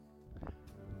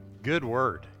Good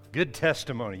word. Good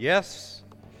testimony. Yes?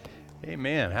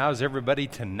 Amen. How's everybody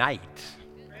tonight?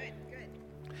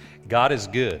 Good. God is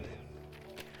good.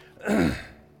 I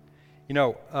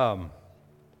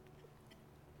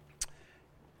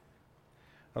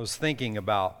was thinking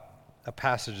about a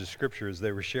passage of Scripture as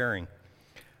they were sharing.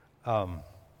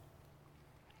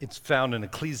 It's found in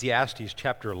Ecclesiastes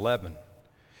chapter 11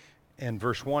 and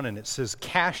verse 1, and it says,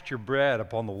 "Cast your bread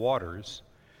upon the waters,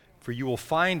 for you will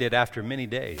find it after many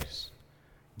days,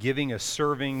 giving a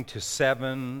serving to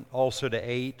 7, also to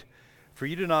 8. For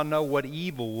you do not know what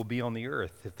evil will be on the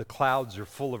earth. If the clouds are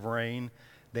full of rain,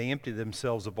 they empty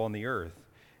themselves upon the earth.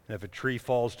 And if a tree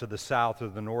falls to the south or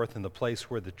the north, in the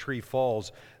place where the tree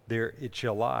falls, there it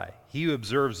shall lie. He who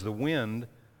observes the wind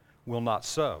will not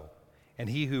sow, and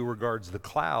he who regards the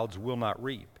clouds will not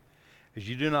reap. As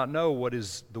you do not know what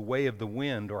is the way of the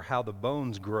wind, or how the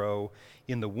bones grow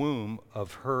in the womb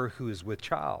of her who is with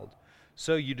child,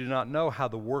 so you do not know how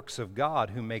the works of God,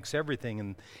 who makes everything.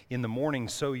 And in the morning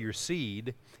sow your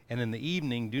seed, and in the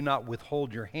evening do not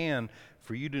withhold your hand,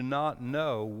 for you do not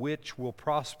know which will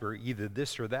prosper, either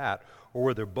this or that, or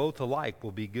whether both alike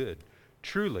will be good.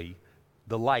 Truly,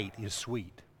 the light is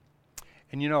sweet."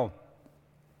 And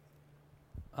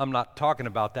I'm not talking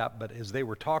about that, but as they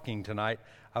were talking tonight,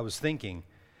 I was thinking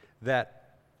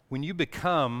that when you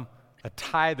become a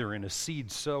tither and a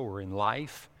seed sower in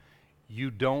life,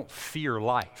 you don't fear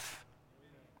life.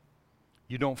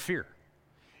 You don't fear.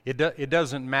 It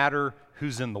doesn't matter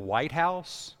who's in the White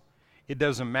House. It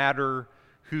doesn't matter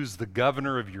who's the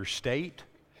governor of your state.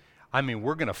 I mean,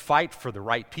 we're going to fight for the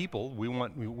right people.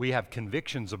 We have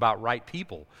convictions about right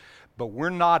people. But we're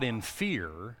not in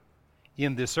fear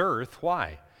in this earth.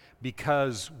 Why?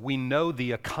 Because we know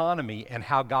the economy and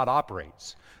how God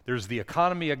operates. There's the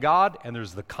economy of God, and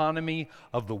there's the economy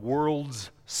of the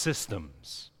world's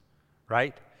systems,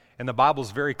 right? And the Bible's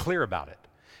very clear about it.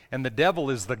 And the devil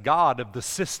is the god of the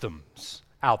systems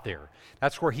out there.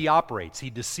 That's where he operates. He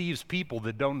deceives people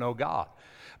that don't know God.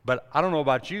 But I don't know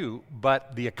about you,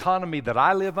 but the economy that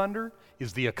I live under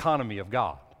is the economy of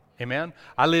God. Amen?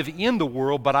 I live in the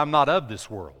world, but I'm not of this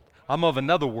world. I'm of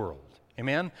another world.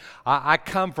 Amen? I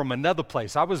come from another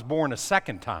place. I was born a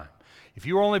second time. If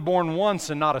you were only born once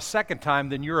and not a second time,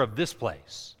 then you're of this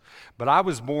place. But I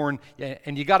was born,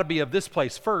 and you got to be of this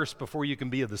place first before you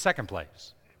can be of the second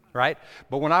place, right?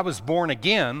 But when I was born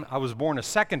again, I was born a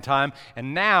second time,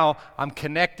 and now I'm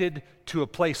connected to a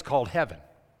place called heaven.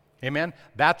 Amen?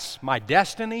 That's my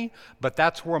destiny, but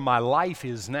that's where my life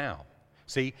is now.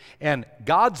 See? And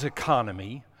God's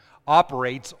economy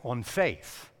operates on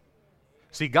faith.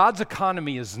 See, God's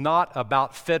economy is not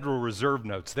about Federal Reserve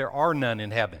notes. There are none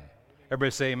in heaven.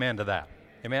 Everybody say amen to that.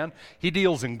 Amen? He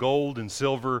deals in gold and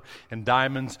silver and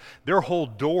diamonds. There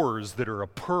hold doors that are a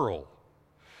pearl.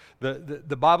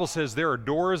 The Bible says there are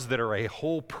doors that are a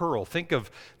whole pearl. Think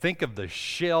of the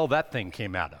shell that thing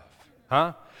came out of.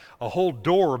 Huh? A whole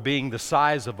door being the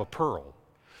size of a pearl.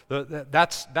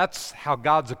 That's how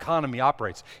God's economy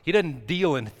operates. He doesn't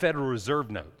deal in Federal Reserve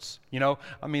notes.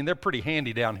 They're pretty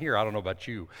handy down here. I don't know about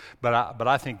you, but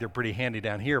I think they're pretty handy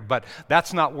down here. But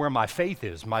that's not where my faith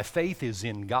is. My faith is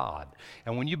in God.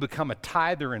 And when you become a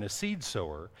tither and a seed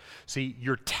sower, see,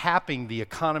 you're tapping the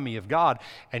economy of God,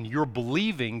 and you're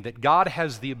believing that God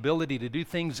has the ability to do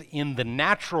things in the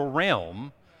natural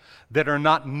realm that are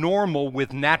not normal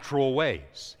with natural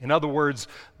ways. In other words,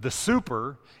 the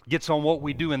super gets on what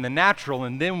we do in the natural,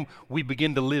 and then we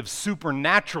begin to live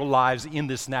supernatural lives in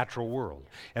this natural world.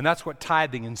 And that's what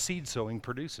tithing and seed sowing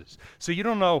produces. So you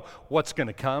don't know what's going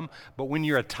to come, but when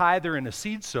you're a tither and a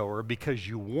seed sower because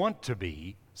you want to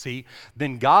be, see,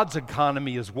 then God's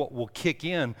economy is what will kick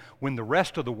in when the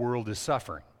rest of the world is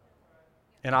suffering.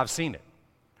 And I've seen it.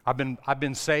 I've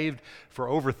been saved for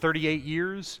over 38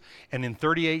 years, and in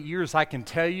 38 years I can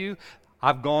tell you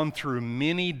I've gone through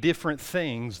many different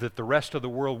things that the rest of the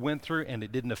world went through, and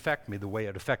it didn't affect me the way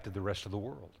it affected the rest of the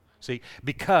world. See,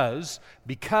 because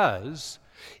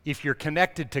if you're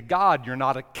connected to God, you're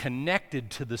not connected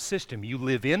to the system. You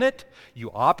live in it,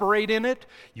 you operate in it,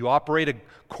 you operate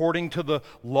according to the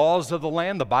laws of the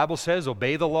land. The Bible says,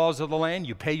 obey the laws of the land.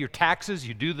 You pay your taxes,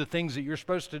 you do the things that you're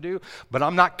supposed to do, but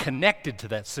I'm not connected to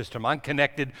that system. I'm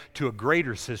connected to a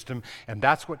greater system, and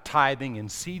that's what tithing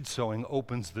and seed sowing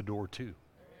opens the door to.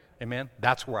 Amen?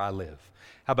 That's where I live.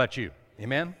 How about you?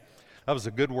 Amen? That was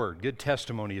a good word, good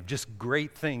testimony of just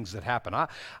great things that happen.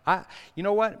 You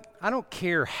know what? I don't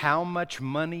care how much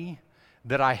money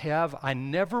that I have. I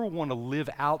never want to live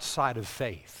outside of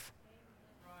faith.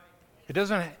 It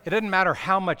doesn't matter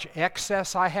how much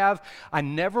excess I have. I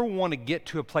never want to get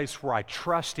to a place where I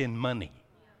trust in money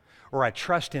or I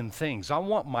trust in things. I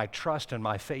want my trust and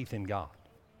my faith in God.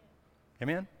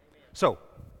 Amen? So,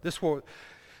 that's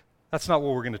not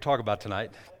what we're going to talk about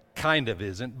tonight. Kind of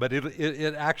isn't, but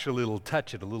it actually will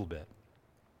touch it a little bit.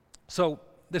 So,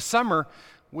 this summer,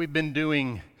 we've been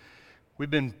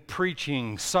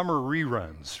preaching summer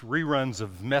reruns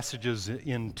of messages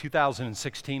in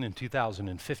 2016 and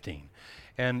 2015,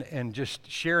 and just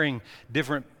sharing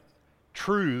different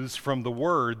truths from the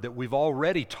Word that we've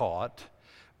already taught,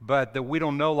 but that we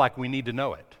don't know like we need to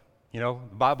know it. You know,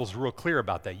 the Bible's real clear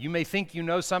about that. You may think you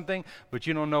know something, but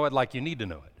you don't know it like you need to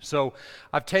know it. So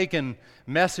I've taken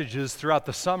messages throughout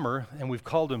the summer, and we've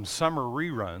called them summer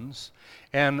reruns,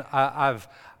 and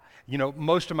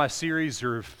most of my series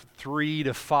are 3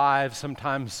 to 5,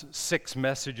 sometimes 6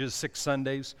 messages, 6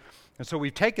 Sundays. And so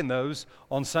we've taken those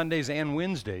on Sundays and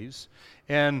Wednesdays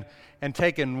and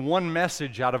taken one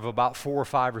message out of about 4 or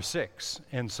 5 or 6.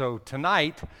 And so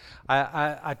tonight,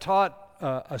 I taught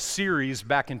a series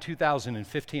back in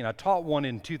 2015. I taught one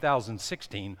in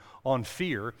 2016 on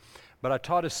fear, but I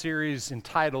taught a series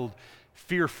entitled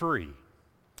Fear Free,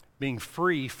 being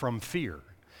free from fear.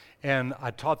 And I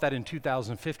taught that in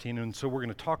 2015, and so we're going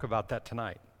to talk about that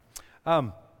tonight.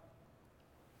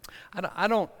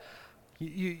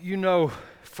 You know,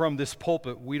 from this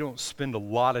pulpit, we don't spend a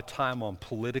lot of time on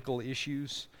political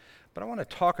issues, but I want to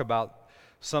talk about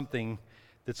something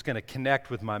that's going to connect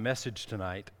with my message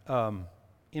tonight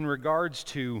in regards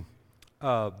to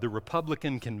the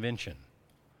Republican convention.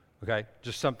 Okay,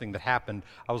 just something that happened.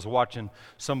 I was watching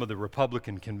some of the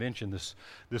Republican convention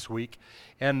this week,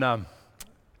 and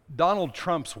Donald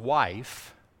Trump's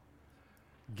wife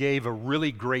gave a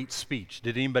really great speech.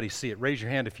 Did anybody see it? Raise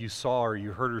your hand if you saw or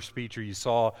you heard her speech or you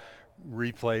saw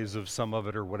replays of some of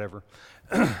it or whatever.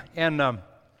 And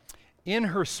in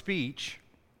her speech,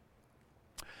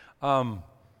 the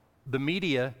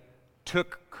media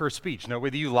took her speech. Now,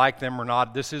 whether you like them or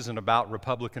not, this isn't about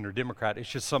Republican or Democrat. It's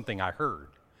just something I heard.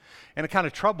 And it kind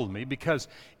of troubled me because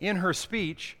in her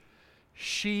speech,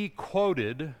 she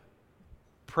quoted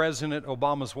President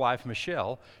Obama's wife,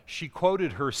 Michelle. She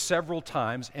quoted her several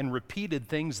times and repeated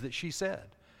things that she said.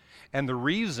 And the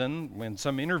reason, in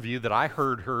some interview that I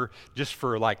heard her just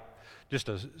for just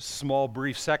a small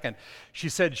brief second, she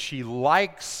said she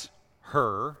likes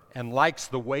her and likes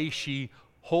the way she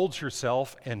holds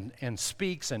herself and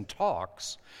speaks and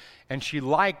talks. And she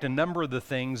liked a number of the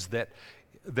things that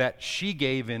she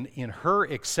gave in her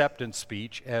acceptance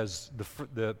speech as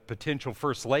the potential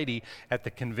first lady at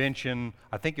the convention.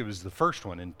 I think it was the first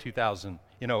one in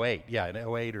 2008. Yeah, in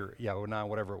 08 or 09,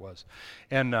 whatever it was.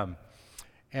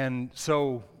 And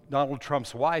so Donald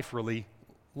Trump's wife really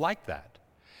liked that.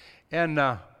 And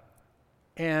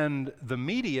the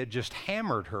media just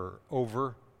hammered her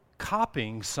over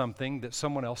copying something that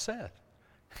someone else said.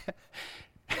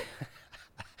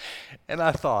 And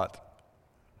I thought,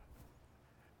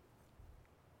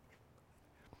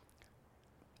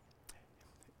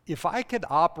 if I could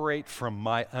operate from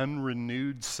my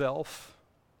unrenewed self,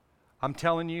 I'm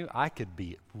telling you, I could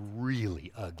be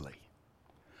really ugly.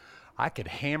 I could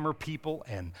hammer people,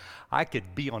 and I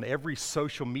could be on every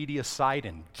social media site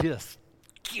and just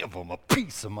give them a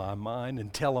piece of my mind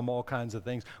and tell them all kinds of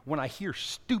things when I hear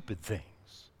stupid things.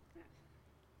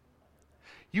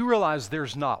 You realize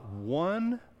there's not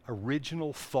one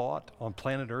original thought on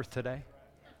planet Earth today?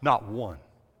 Not one.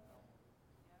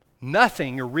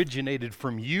 Nothing originated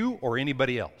from you or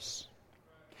anybody else.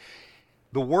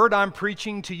 The word I'm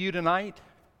preaching to you tonight,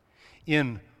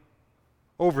 in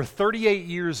over 38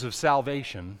 years of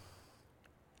salvation,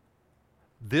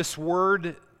 this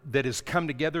word that has come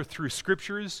together through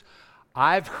scriptures,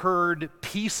 I've heard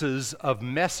pieces of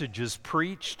messages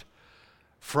preached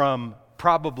from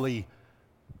probably,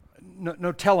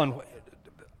 no telling,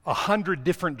 100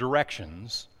 different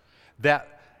directions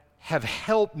that have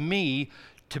helped me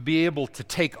to be able to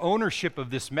take ownership of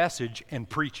this message and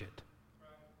preach it.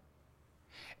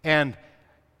 And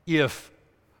if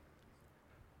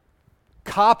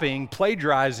copying,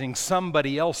 plagiarizing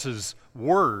somebody else's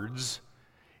words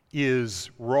is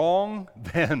wrong,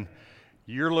 then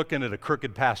you're looking at a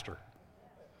crooked pastor.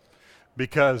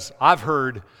 Because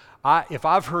if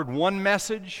I've heard one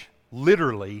message,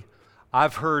 literally,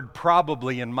 I've heard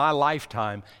probably in my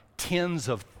lifetime tens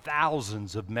of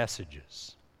thousands of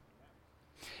messages.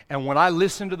 And when I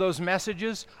listen to those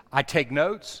messages, I take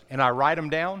notes and I write them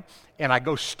down and I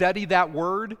go study that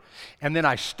word, and then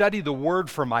I study the word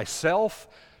for myself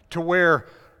to where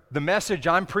the message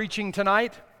I'm preaching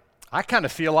tonight, I kind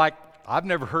of feel like I've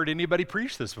never heard anybody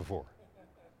preach this before.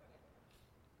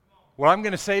 What I'm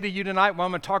going to say to you tonight, what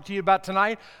I'm going to talk to you about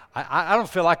tonight, I don't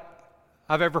feel like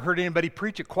I've ever heard anybody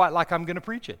preach it quite like I'm going to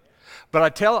preach it.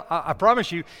 But I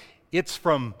promise you, it's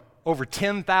from over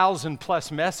 10,000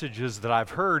 plus messages that I've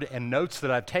heard and notes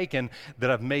that I've taken that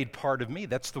have made part of me.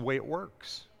 That's the way it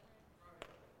works.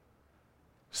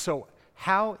 So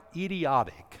how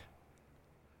idiotic.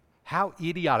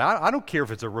 I don't care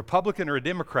if it's a Republican or a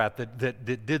Democrat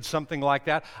that did something like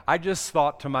that. I just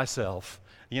thought to myself,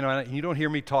 you know, you don't hear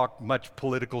me talk much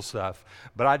political stuff,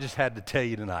 but I just had to tell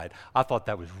you tonight, I thought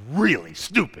that was really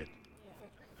stupid.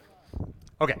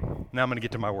 Okay, now I'm going to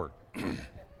get to my word.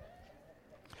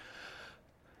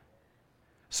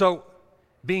 So,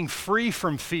 being free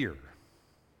from fear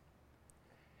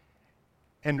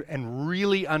and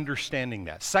really understanding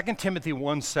that. 2 Timothy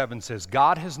 1:7 says,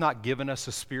 God has not given us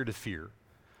a spirit of fear,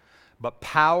 but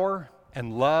power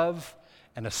and love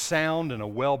and a sound and a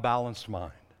well-balanced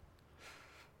mind.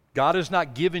 God has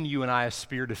not given you and I a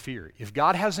spirit of fear. If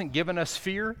God hasn't given us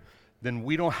fear, then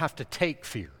we don't have to take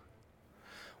fear.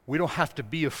 We don't have to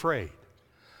be afraid.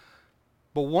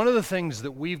 But one of the things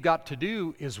that we've got to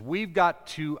do is we've got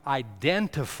to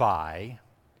identify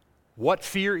what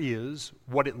fear is,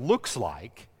 what it looks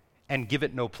like, and give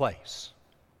it no place.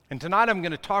 And tonight I'm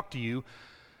going to talk to you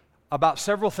about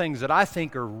several things that I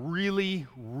think are really,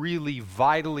 really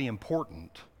vitally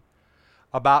important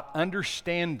about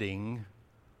understanding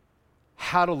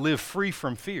how to live free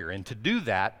from fear. And to do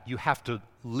that, you have to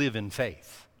live in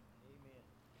faith.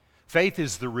 Faith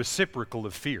is the reciprocal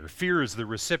of fear. Fear is the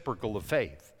reciprocal of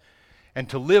faith. And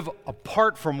to live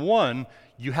apart from one,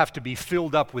 you have to be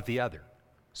filled up with the other.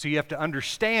 So you have to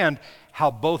understand how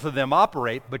both of them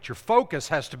operate, but your focus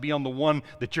has to be on the one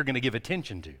that you're going to give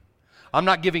attention to. I'm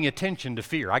not giving attention to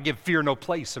fear. I give fear no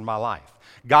place in my life.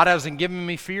 God hasn't given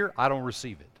me fear, I don't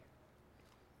receive it.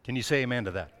 Can you say amen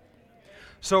to that?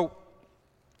 So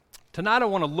tonight I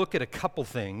want to look at a couple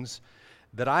things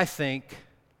that I think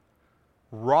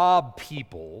rob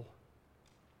people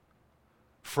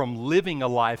from living a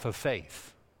life of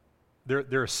faith.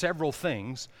 There are several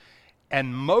things,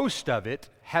 and most of it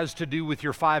has to do with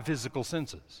your 5 physical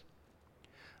senses.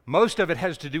 Most of it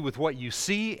has to do with what you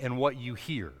see and what you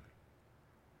hear.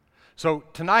 So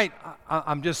tonight,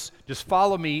 I'm just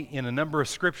follow me in a number of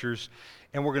scriptures,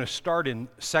 and we're going to start in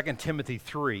 2 Timothy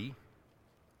 3,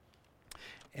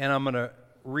 and I'm going to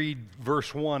read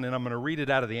verse 1, and I'm going to read it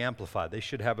out of the Amplified. They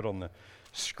should have it on the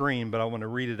screen, but I want to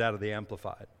read it out of the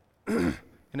Amplified.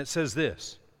 And it says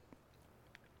this: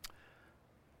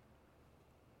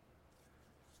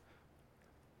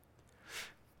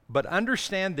 but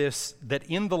understand this, that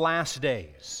in the last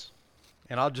days,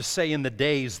 and I'll just say in the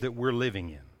days that we're living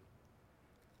in,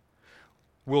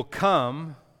 will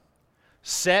come,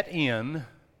 set in,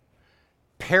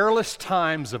 perilous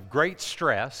times of great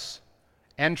stress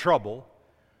and trouble,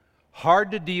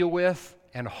 hard to deal with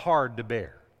and hard to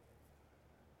bear.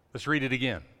 Let's read it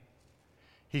again.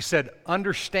 He said,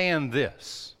 understand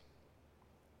this.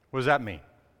 What does that mean?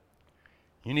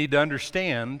 You need to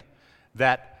understand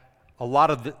that a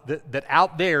lot of that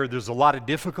out there's a lot of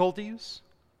difficulties,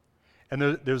 and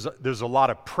there's a lot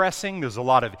of pressing, there's a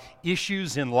lot of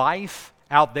issues in life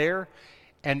out there,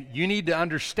 and you need to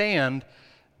understand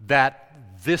that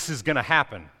this is going to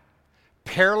happen.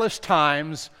 Perilous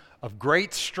times of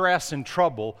great stress and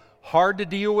trouble, hard to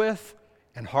deal with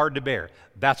and hard to bear.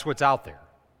 That's what's out there.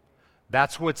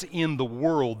 That's what's in the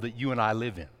world that you and I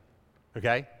live in.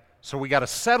 Okay? So we got to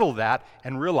settle that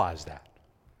and realize that.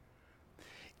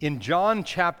 In John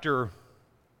chapter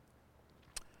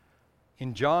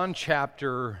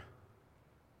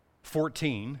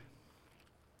 14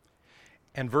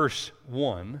 and verse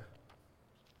 1,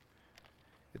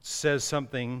 it says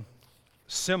something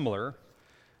similar,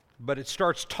 but it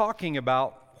starts talking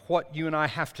about what you and I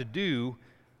have to do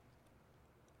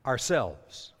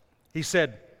ourselves. He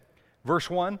said,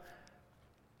 verse 1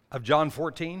 of John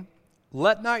 14,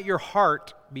 let not your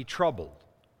heart be troubled.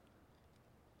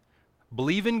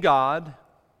 Believe in God,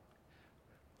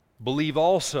 believe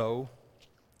also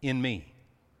in me.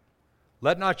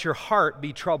 Let not your heart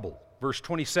be troubled. Verse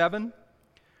 27,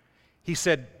 he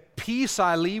said, peace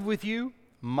I leave with you,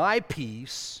 my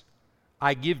peace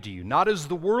I give to you. Not as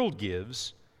the world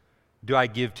gives, do I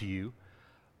give to you.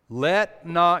 Let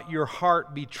not your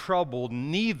heart be troubled,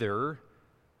 neither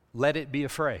let it be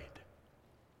afraid.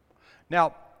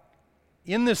 Now,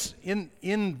 in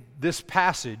this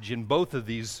passage, in both of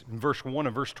these, in verse 1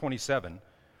 and verse 27,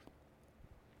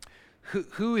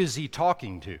 who is he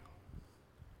talking to?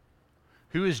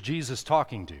 Who is Jesus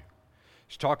talking to?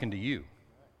 He's talking to you.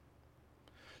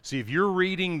 See, if you're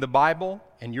reading the Bible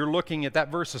and you're looking at that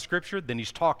verse of Scripture, then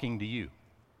he's talking to you.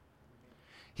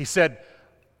 He said,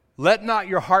 let not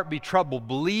your heart be troubled.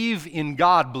 Believe in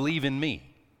God, believe in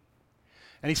me.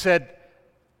 And he said,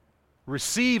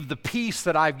 receive the peace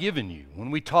that I've given you.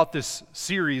 When we taught this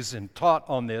series and taught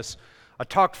on this, I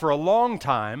talked for a long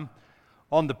time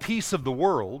on the peace of the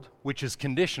world, which is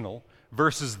conditional,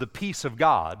 versus the peace of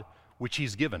God, which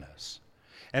He's given us.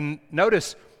 And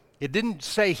notice, it didn't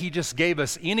say He just gave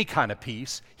us any kind of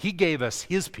peace. He gave us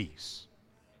His peace.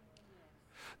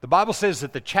 The Bible says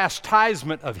that the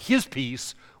chastisement of His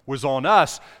peace was on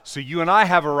us, so you and I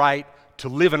have a right to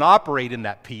live and operate in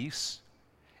that peace,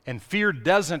 and fear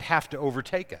doesn't have to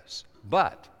overtake us.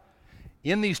 But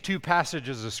in these two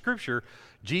passages of Scripture,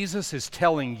 Jesus is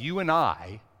telling you and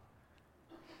I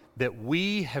that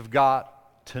we have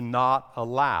got to not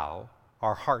allow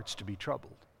our hearts to be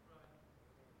troubled.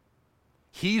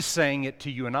 He's saying it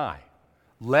to you and I.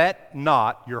 Let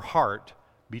not your heart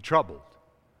be troubled.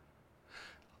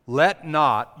 Let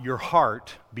not your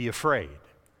heart be afraid.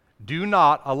 Do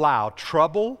not allow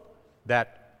trouble,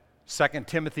 that 2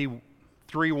 Timothy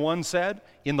 3:1 said,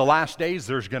 in the last days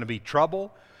there's going to be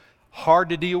trouble, hard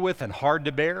to deal with and hard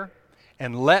to bear,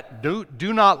 and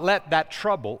do not let that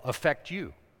trouble affect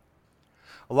you.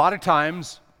 A lot of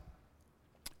times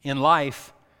in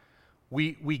life,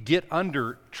 we get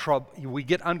under trouble, we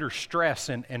get under stress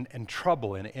and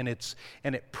trouble, and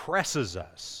it presses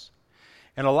us.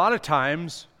 And a lot of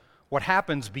times, what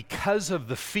happens because of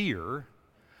the fear,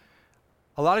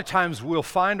 a lot of times we'll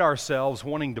find ourselves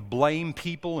wanting to blame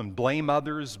people and blame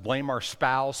others, blame our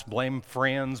spouse, blame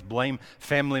friends, blame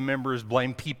family members,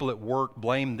 blame people at work,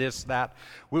 blame this, that.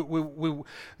 A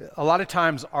lot of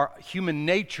times our human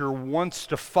nature wants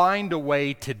to find a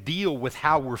way to deal with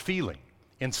how we're feeling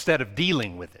instead of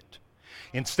dealing with it.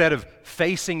 Instead of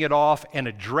facing it off and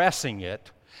addressing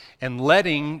it and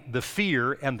letting the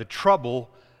fear and the trouble,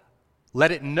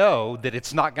 let it know that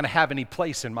it's not going to have any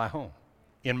place in my home,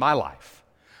 in my life.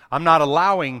 I'm not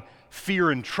allowing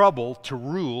fear and trouble to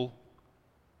rule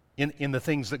in the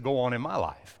things that go on in my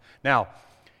life. Now,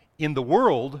 in the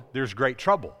world, there's great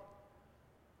trouble.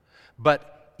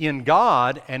 But in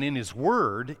God and in His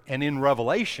Word and in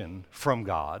revelation from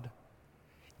God,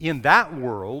 in that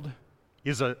world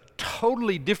is a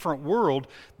totally different world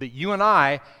that you and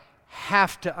I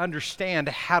have to understand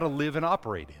how to live and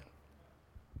operate in.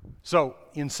 So,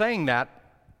 in saying that,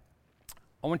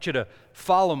 I want you to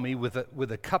follow me with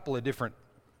a couple of different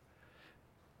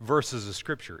verses of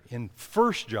Scripture. In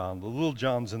 1 John, the little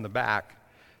John's in the back,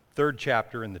 3rd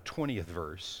chapter in the 20th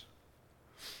verse,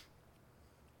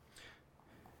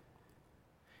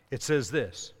 it says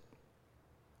this.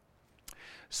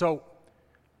 So,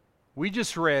 we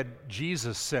just read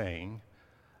Jesus saying,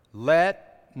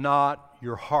 "Let not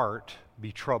your heart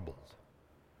be troubled.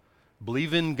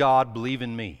 Believe in God, believe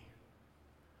in me.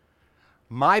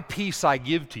 My peace I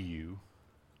give to you,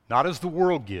 not as the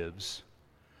world gives,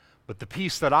 but the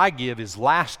peace that I give is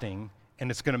lasting and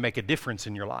it's going to make a difference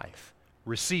in your life.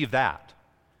 Receive that."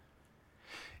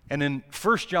 And in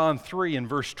 1 John 3 and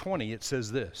verse 20, it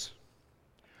says this,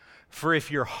 "For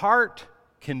if your heart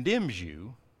condemns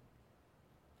you,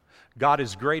 God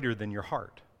is greater than your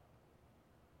heart,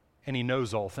 and He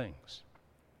knows all things."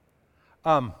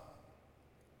 I've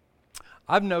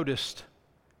noticed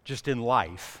just in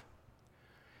life,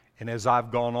 and as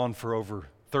I've gone on for over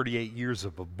 38 years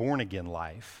of a born-again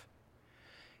life,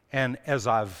 and as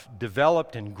I've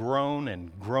developed and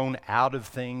grown out of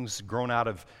things, grown out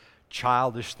of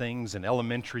childish things and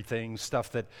elementary things,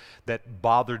 stuff that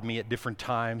bothered me at different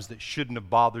times that shouldn't have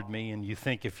bothered me, and you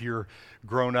think if you're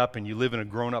grown up and you live in a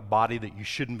grown-up body that you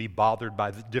shouldn't be bothered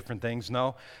by the different things.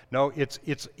 No,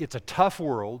 it's a tough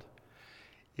world.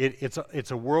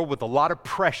 It's a world with a lot of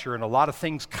pressure and a lot of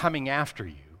things coming after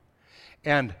you.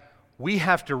 And we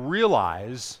have to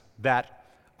realize that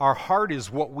our heart is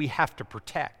what we have to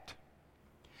protect.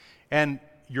 And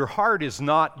your heart is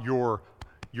not your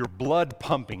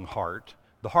blood-pumping heart.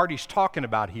 The heart he's talking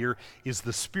about here is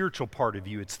the spiritual part of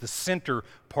you. It's the center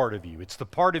part of you. It's the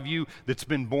part of you that's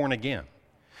been born again.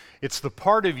 It's the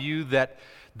part of you that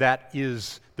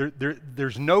is,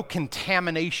 there's no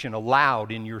contamination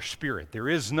allowed in your spirit. There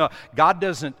is no, God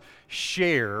doesn't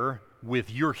share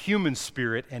with your human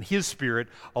spirit and His spirit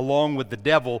along with the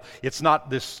devil. It's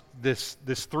not this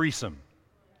threesome.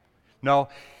 No,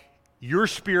 your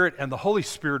spirit and the Holy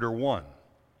Spirit are one.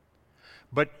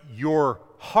 But your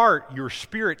heart, your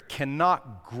spirit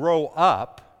cannot grow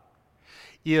up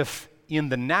if in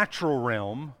the natural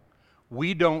realm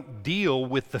we don't deal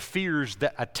with the fears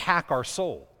that attack our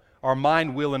soul, our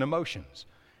mind, will, and emotions.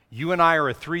 You and I are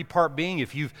a three-part being.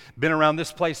 If you've been around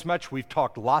this place much, we've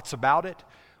talked lots about it.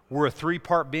 We're a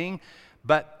three-part being,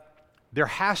 but there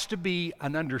has to be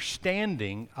an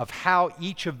understanding of how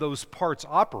each of those parts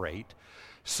operate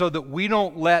so that we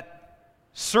don't let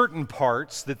certain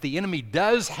parts that the enemy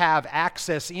does have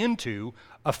access into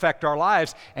affect our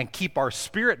lives and keep our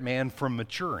spirit man from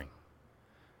maturing.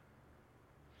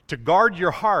 To guard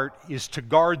your heart is to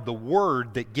guard the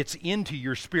word that gets into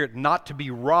your spirit, not to be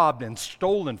robbed and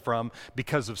stolen from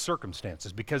because of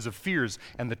circumstances, because of fears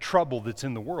and the trouble that's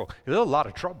in the world. There's a lot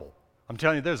of trouble. I'm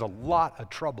telling you, there's a lot of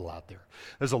trouble out there.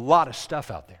 There's a lot of stuff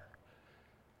out there.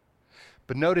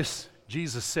 But notice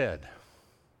Jesus said,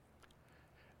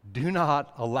 do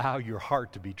not allow your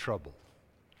heart to be troubled.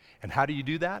 And how do you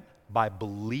do that? By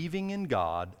believing in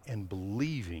God and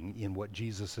believing in what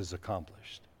Jesus has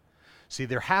accomplished. See,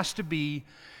 there has to be,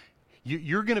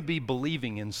 you're going to be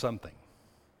believing in something.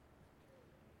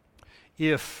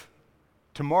 If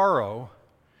tomorrow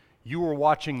you were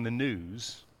watching the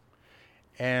news,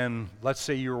 and let's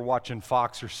say you were watching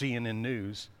Fox or CNN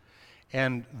News,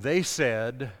 and they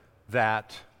said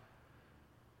that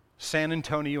San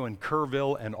Antonio and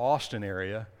Kerrville and Austin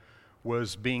area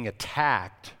was being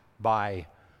attacked by,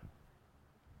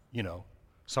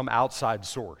 some outside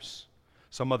source.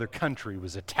 Some other country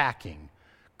was attacking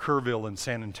Kerrville and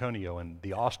San Antonio and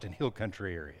the Austin Hill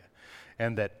Country area.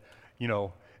 And that,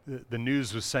 the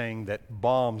news was saying that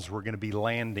bombs were going to be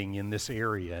landing in this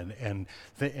area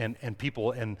and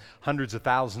people and hundreds of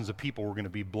thousands of people were going to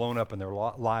be blown up and their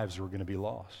lives were going to be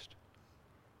lost.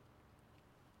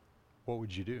 What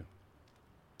would you do?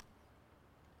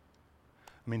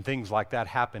 I mean, things like that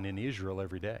happen in Israel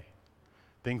every day.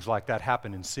 Things like that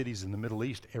happen in cities in the Middle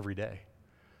East every day.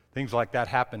 Things like that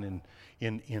happen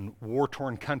in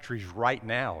war-torn countries right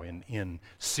now, in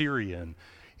Syria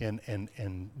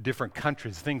and different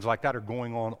countries. Things like that are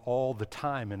going on all the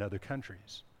time in other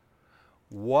countries.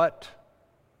 What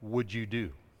would you do?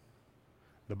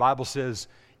 The Bible says,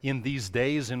 in these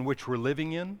days in which we're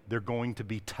living in, they're going to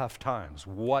be tough times.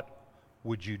 What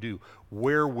would you do?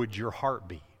 Where would your heart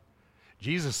be?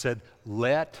 Jesus said,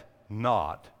 let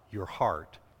not your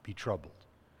heart be troubled.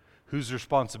 Whose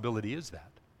responsibility is that?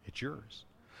 It's yours.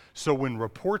 So when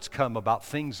reports come about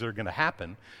things that are going to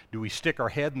happen, do we stick our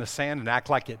head in the sand and act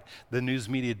like the news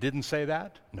media didn't say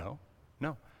that? No.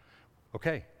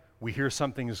 Okay, we hear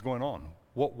something is going on.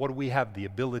 What do we have the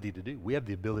ability to do? We have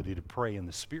the ability to pray in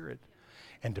the Spirit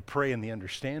and to pray in the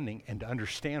understanding and to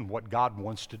understand what God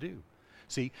wants to do.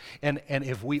 See, and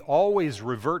if we always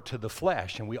revert to the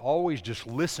flesh and we always just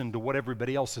listen to what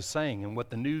everybody else is saying and what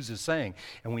the news is saying,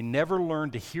 and we never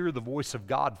learn to hear the voice of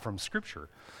God from Scripture,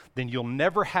 then you'll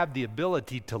never have the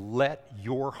ability to let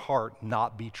your heart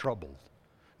not be troubled.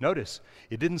 Notice,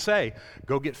 it didn't say,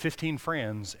 go get 15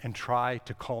 friends and try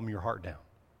to calm your heart down.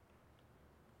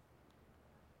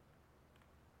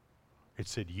 It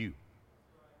said you.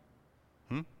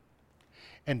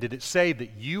 And did it say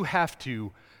that you have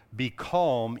to be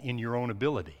calm in your own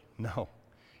ability? No.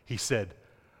 He said,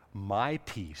 my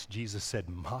peace, Jesus said,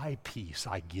 my peace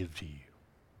I give to you.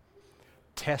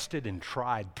 Tested and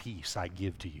tried peace I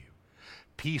give to you.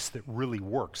 Peace that really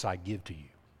works I give to you.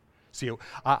 See,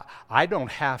 I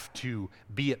don't have to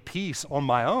be at peace on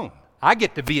my own. I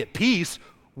get to be at peace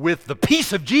with the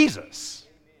peace of Jesus.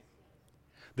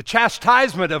 The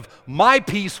chastisement of my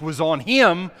peace was on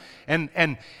him,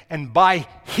 and by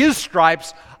his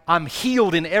stripes, I'm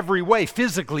healed in every way,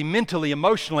 physically, mentally,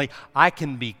 emotionally. I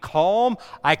can be calm.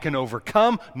 I can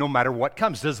overcome no matter what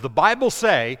comes. Does the Bible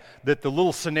say that the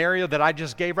little scenario that I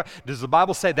just gave, does the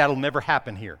Bible say that'll never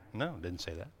happen here? No, it didn't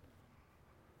say that.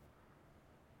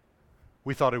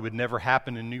 We thought it would never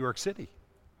happen in New York City.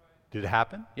 Did it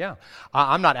happen? Yeah.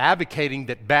 I'm not advocating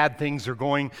that bad things are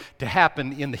going to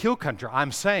happen in the hill country.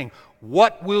 I'm saying,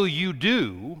 what will you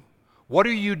do? What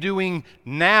are you doing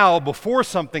now before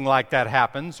something like that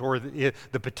happens, or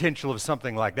the potential of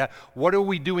something like that? What are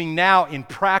we doing now in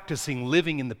practicing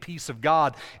living in the peace of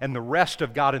God and the rest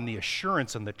of God and the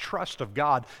assurance and the trust of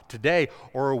God today,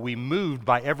 or are we moved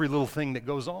by every little thing that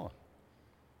goes on?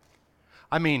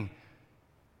 I mean,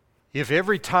 if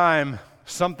every time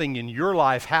something in your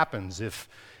life happens, if,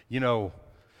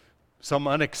 some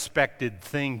unexpected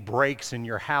thing breaks in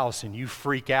your house and you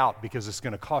freak out because it's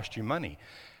going to cost you money,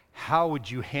 how would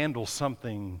you handle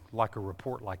something like a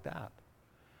report like that?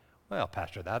 Well,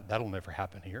 Pastor, that'll never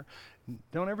happen here.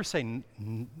 Don't ever say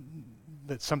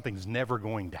that something's never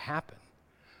going to happen.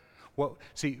 Well,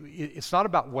 see, it's not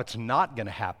about what's not going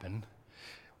to happen.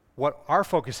 What our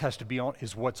focus has to be on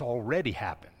is what's already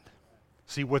happened.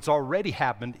 See, what's already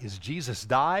happened is Jesus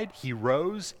died, he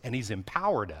rose, and he's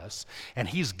empowered us, and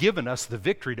he's given us the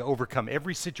victory to overcome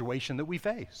every situation that we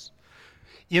face.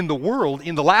 In the world,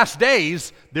 in the last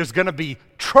days, there's going to be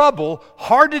trouble,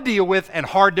 hard to deal with and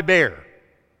hard to bear.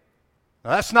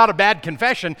 Now, that's not a bad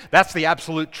confession. That's the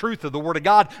absolute truth of the Word of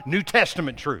God, New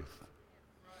Testament truth.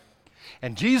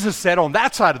 And Jesus said on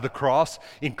that side of the cross,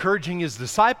 encouraging his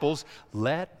disciples,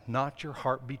 let not your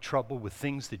heart be troubled with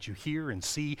things that you hear and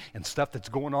see and stuff that's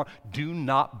going on. Do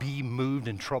not be moved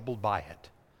and troubled by it.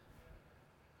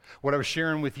 What I was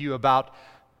sharing with you about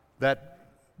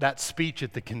that speech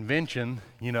at the convention,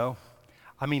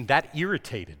 that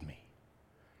irritated me.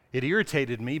 It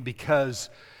irritated me because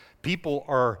people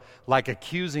are like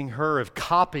accusing her of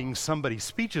copying somebody's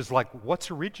speeches. Like, what's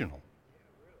original?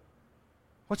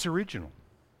 What's original?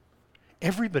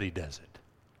 Everybody does it.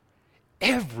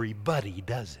 Everybody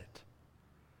does it.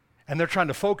 And they're trying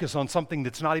to focus on something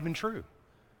that's not even true.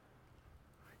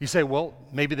 You say, well,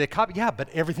 maybe they copy. Yeah, but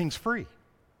everything's free.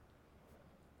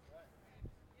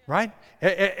 Right?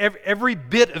 Every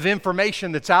bit of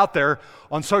information that's out there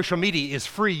on social media is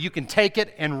free. You can take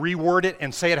it and reword it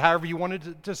and say it however you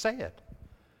wanted to say it.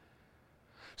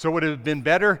 So would it have been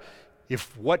better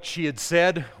if what she had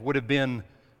said would have been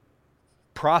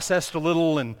processed a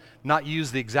little and not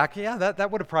used the exact,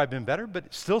 that would have probably been better,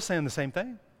 but still saying the same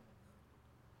thing.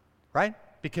 Right?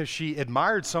 Because she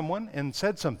admired someone and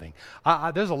said something.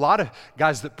 There's a lot of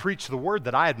guys that preach the word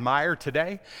that I admire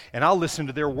today, and I'll listen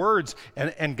to their words,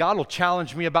 and God will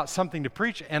challenge me about something to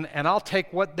preach, and I'll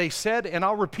take what they said and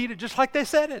I'll repeat it just like they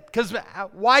said it. Because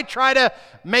why try to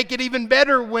make it even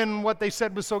better when what they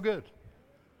said was so good?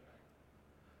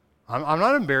 I'm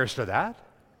not embarrassed of that.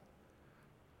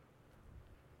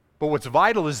 But what's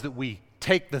vital is that we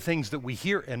take the things that we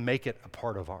hear and make it a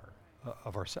part of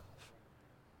ourselves.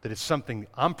 That it's something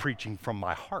I'm preaching from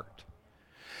my heart.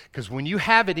 Because when you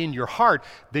have it in your heart,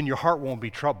 then your heart won't be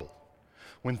troubled.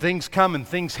 When things come and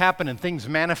things happen and things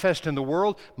manifest in the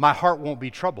world, my heart won't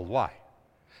be troubled. Why?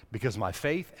 Because my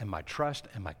faith and my trust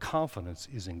and my confidence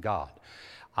is in God.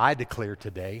 I declare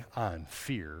today I'm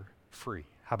fear-free.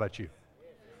 How about you?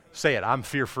 Say it, I'm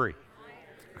fear-free.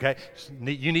 Okay?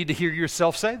 You need to hear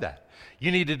yourself say that.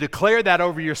 You need to declare that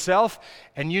over yourself,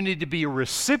 and you need to be a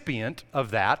recipient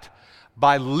of that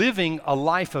by living a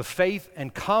life of faith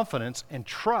and confidence and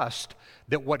trust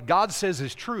that what God says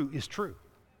is true is true.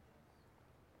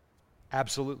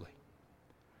 Absolutely.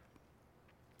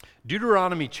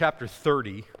 Deuteronomy chapter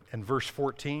 30 and verse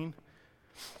 14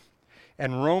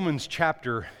 and Romans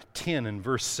chapter 10 and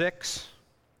verse 6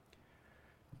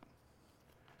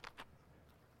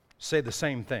 say the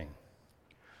same thing.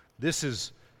 This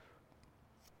is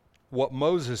what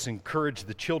Moses encouraged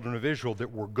the children of Israel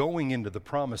that were going into the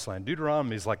promised land.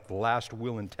 Deuteronomy is like the last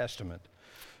will and testament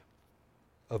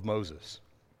of Moses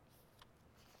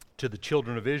to the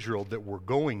children of Israel that were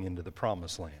going into the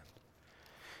promised land.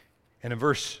 And in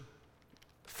verse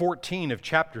 14 of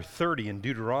chapter 30 in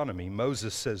Deuteronomy,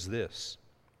 Moses says this,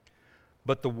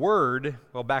 but the word,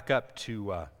 well, back up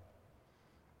to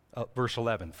verse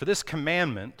 11. For this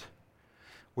commandment,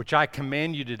 which I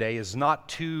command you today, is not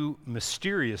too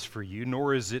mysterious for you,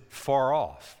 nor is it far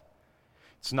off.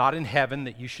 It's not in heaven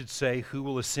that you should say, who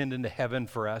will ascend into heaven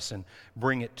for us and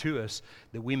bring it to us,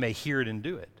 that we may hear it and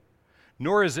do it.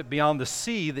 Nor is it beyond the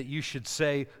sea that you should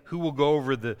say, who will go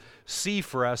over the sea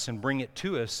for us and bring it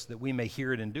to us, that we may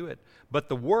hear it and do it. But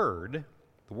the word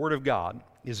of God,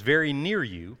 is very near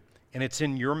you, and it's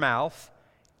in your mouth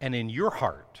and in your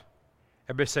heart.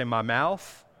 Everybody say, my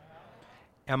mouth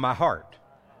and my heart.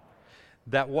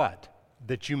 That what?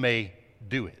 That you may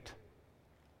do it.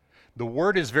 The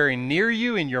word is very near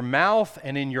you, in your mouth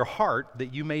and in your heart,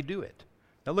 that you may do it.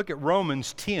 Now look at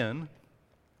Romans 10.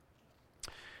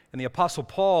 And the Apostle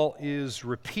Paul is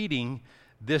repeating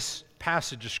this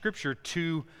passage of Scripture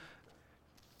to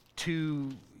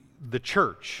the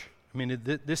church. I mean,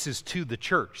 this is to the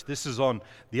church. This is on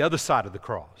the other side of the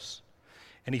cross.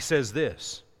 And he says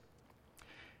this,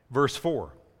 verse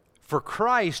 4, for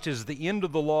Christ is the end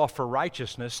of the law for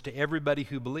righteousness to everybody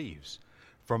who believes.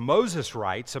 For Moses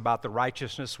writes about the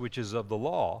righteousness which is of the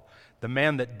law, the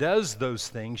man that does those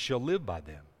things shall live by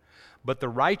them. But the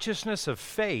righteousness of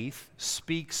faith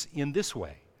speaks in this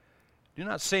way. Do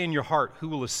not say in your heart, who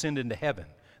will ascend into heaven?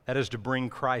 That is to bring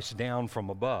Christ down from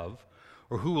above.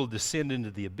 Or who will descend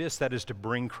into the abyss? That is to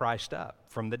bring Christ up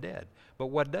from the dead. But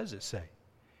what does it say?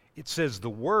 It says the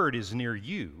word is near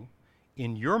you,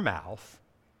 in your mouth,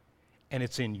 and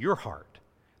it's in your heart.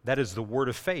 That is the word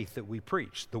of faith that we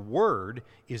preach. The word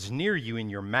is near you in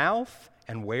your mouth,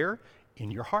 and where?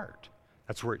 In your heart.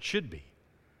 That's where it should be.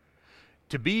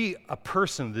 To be a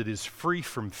person that is free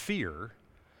from fear,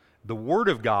 the word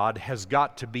of God has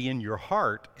got to be in your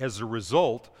heart as a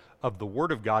result of the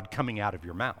word of God coming out of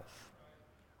your mouth.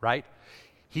 Right?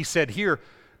 He said here,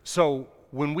 so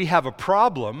when we have a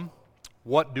problem,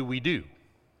 what do?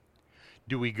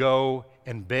 Do we go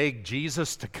and beg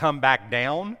Jesus to come back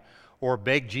down or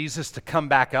beg Jesus to come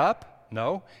back up?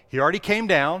 No, he already came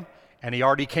down and he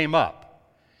already came up.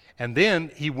 And then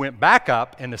he went back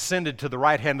up and ascended to the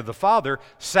right hand of the Father,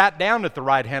 sat down at the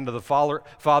right hand of the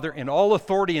Father in all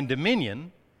authority and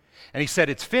dominion. And he said,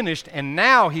 it's finished. And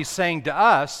now he's saying to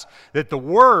us that the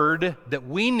word that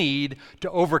we need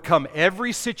to overcome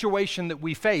every situation that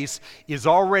we face is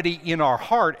already in our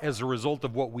heart as a result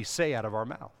of what we say out of our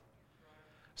mouth.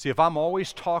 See, if I'm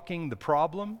always talking the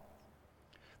problem,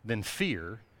 then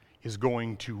fear is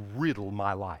going to riddle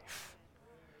my life.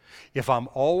 If I'm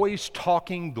always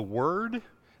talking the word,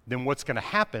 then what's going to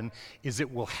happen is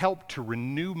it will help to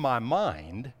renew my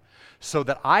mind so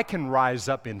that I can rise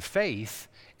up in faith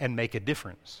and make a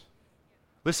difference.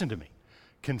 Listen to me.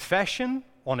 Confession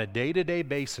on a day-to-day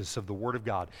basis of the Word of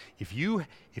God. If you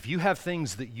have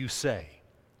things that you say,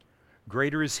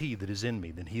 greater is He that is in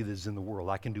me than he that is in the world.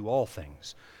 I can do all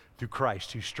things through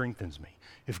Christ who strengthens me.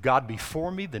 If God be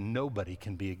for me, then nobody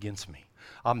can be against me.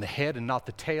 I'm the head and not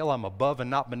the tail. I'm above and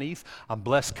not beneath. I'm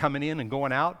blessed coming in and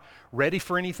going out, ready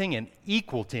for anything and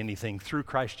equal to anything through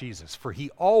Christ Jesus. For He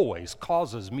always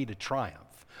causes me to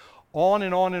triumph. On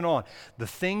and on and on. The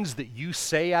things that you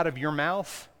say out of your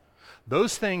mouth,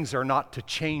 those things are not to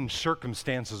change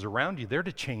circumstances around you. They're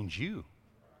to change you.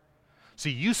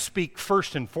 See, you speak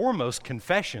first and foremost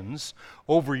confessions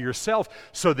over yourself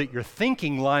so that your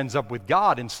thinking lines up with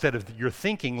God instead of your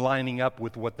thinking lining up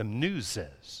with what the news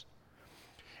says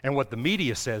and what the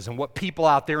media says and what people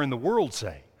out there in the world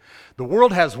say. The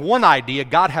world has one idea,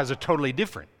 God has a totally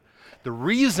different. The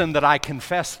reason that I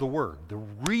confess the word, the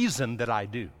reason that I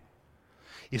do,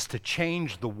 is to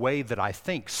change the way that I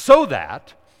think so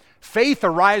that faith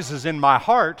arises in my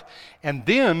heart, and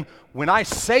then when I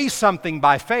say something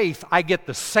by faith, I get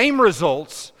the same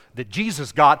results that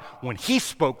Jesus got when He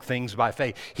spoke things by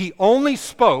faith. He only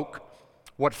spoke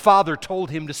what Father told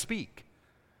Him to speak.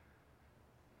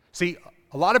 See,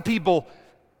 a lot of people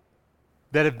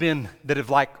that have been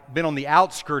on the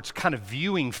outskirts kind of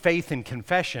viewing faith and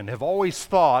confession have always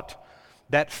thought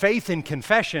that faith and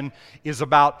confession is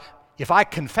about, if I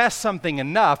confess something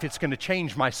enough, it's going to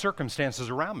change my circumstances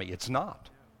around me. It's not.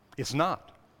 It's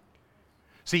not.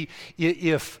 See,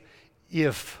 if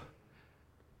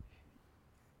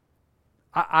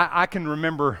I can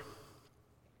remember,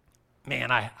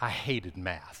 man, I hated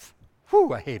math.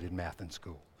 Whew, I hated math in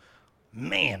school.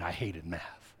 Man, I hated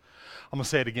math. I'm going to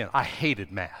say it again. I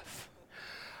hated math.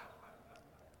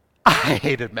 I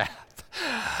hated math.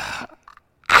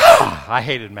 I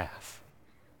hated math.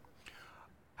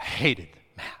 I hated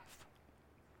math.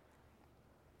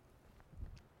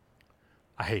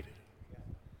 I hated it.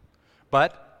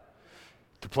 But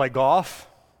to play golf,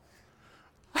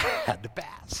 I had to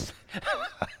pass.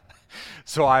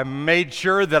 So I made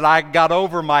sure that I got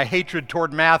over my hatred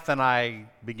toward math and I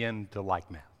began to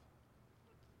like math.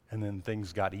 And then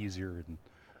things got easier and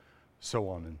so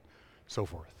on and so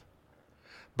forth.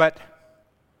 But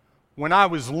when I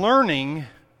was learning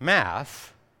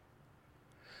math,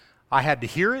 I had to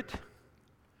hear it,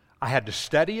 I had to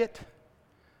study it,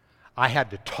 I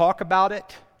had to talk about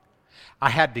it, I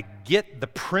had to get the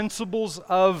principles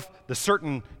of the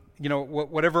certain,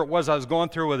 whatever it was I was going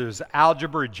through, whether it was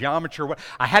algebra or geometry or what,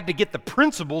 I had to get the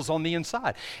principles on the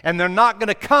inside. And they're not going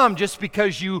to come just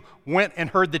because you went and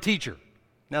heard the teacher.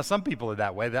 Now, some people are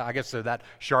that way. I guess they're that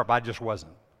sharp. I just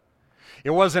wasn't.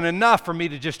 It wasn't enough for me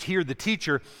to just hear the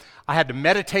teacher. I had to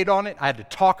meditate on it. I had to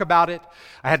talk about it.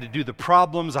 I had to do the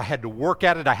problems. I had to work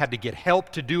at it. I had to get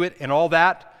help to do it and all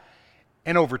that.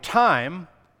 And over time,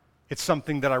 it's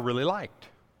something that I really liked.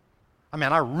 I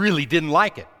mean, I really didn't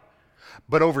like it.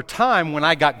 But over time, when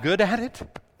I got good at it,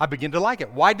 I began to like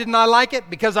it. Why didn't I like it?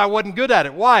 Because I wasn't good at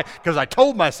it. Why? Because I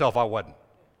told myself I wasn't.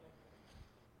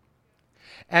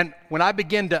 And when I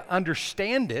began to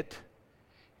understand it,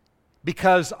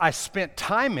 because I spent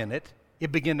time in it,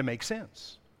 it began to make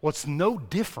sense. Well, it's no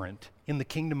different in the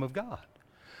kingdom of God.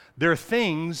 There are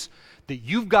things that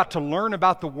you've got to learn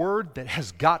about the Word that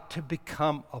has got to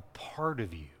become a part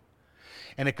of you.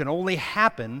 And it can only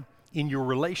happen in your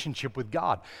relationship with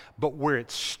God. But where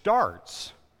it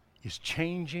starts is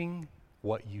changing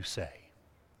what you say.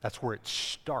 That's where it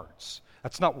starts.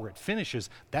 That's not where it finishes.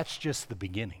 That's just the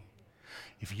beginning.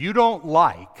 If you don't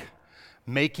like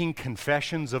making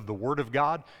confessions of the Word of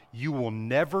God, you will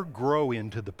never grow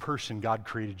into the person God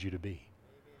created you to be.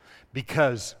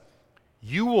 Because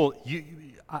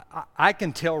I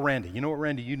can tell Randy, you know what,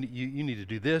 Randy, you need to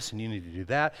do this and you need to do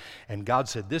that, and God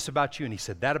said this about you and He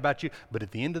said that about you, but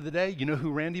at the end of the day, you know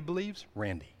who Randy believes?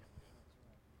 Randy.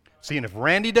 See, and if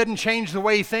Randy doesn't change the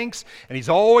way he thinks, and he's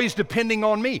always depending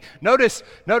on me, notice,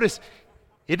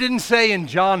 it didn't say in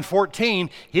John 14,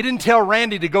 He didn't tell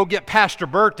Randy to go get Pastor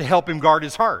Bert to help him guard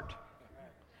his heart.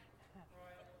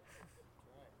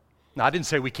 Now, I didn't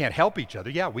say we can't help each other.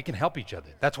 Yeah, we can help each other.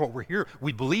 That's what we're here.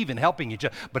 We believe in helping each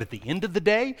other. But at the end of the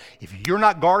day, if you're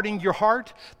not guarding your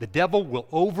heart, the devil will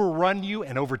overrun you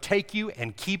and overtake you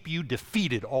and keep you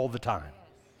defeated all the time.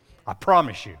 I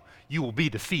promise you, you will be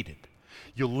defeated.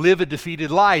 You'll live a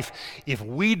defeated life if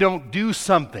we don't do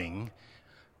something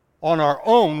on our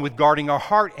own with guarding our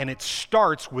heart, and it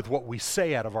starts with what we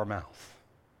say out of our mouth.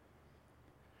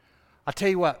 I'll tell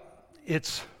you what,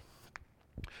 it's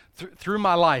through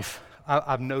my life,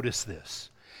 I've noticed this,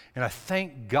 and I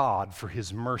thank God for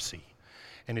His mercy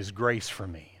and His grace for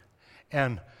me.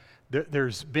 And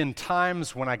there's been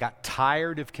times when I got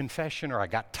tired of confession, or I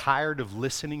got tired of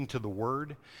listening to the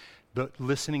Word,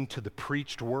 listening to the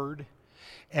preached Word,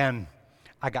 and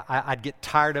I'd get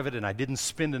tired of it, and I didn't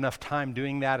spend enough time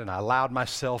doing that, and I allowed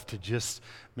myself to just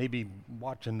maybe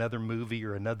watch another movie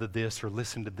or another this, or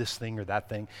listen to this thing or that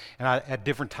thing. And at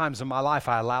different times in my life,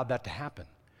 I allowed that to happen.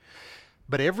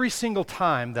 But every single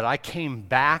time that I came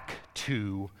back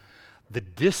to the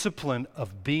discipline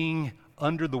of being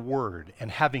under the Word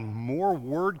and having more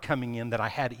Word coming in than I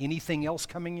had anything else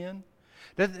coming in,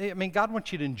 God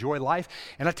wants you to enjoy life.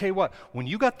 And I tell you what, when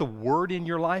you got the Word in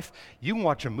your life, you can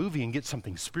watch a movie and get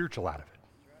something spiritual out of it.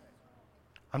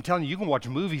 I'm telling you can watch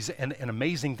movies and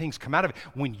amazing things come out of it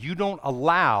when you don't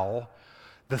allow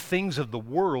the things of the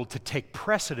world to take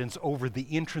precedence over the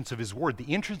entrance of His Word.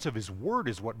 The entrance of His Word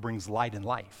is what brings light and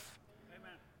life.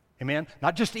 Amen?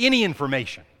 Not just any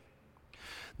information.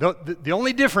 The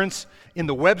only difference in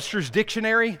the Webster's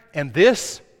dictionary and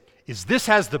this is this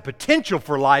has the potential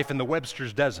for life and the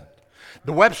Webster's doesn't.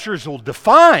 The Webster's will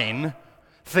define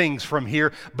things from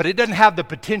here, but it doesn't have the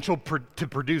potential to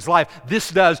produce life.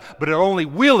 This does, but it only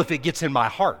will if it gets in my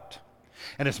heart.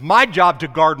 And it's my job to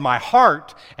guard my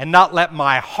heart and not let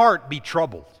my heart be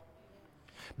troubled.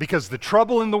 Because the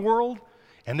trouble in the world,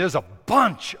 and there's a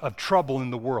bunch of trouble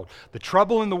in the world. The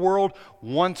trouble in the world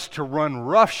wants to run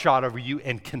roughshod over you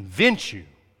and convince you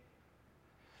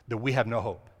that we have no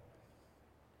hope.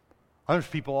 There's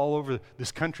people all over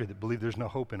this country that believe there's no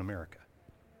hope in America.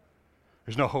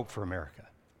 There's no hope for America.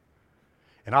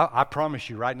 And I promise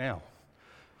you right now,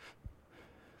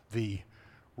 the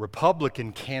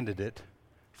Republican candidate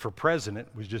for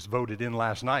president was just voted in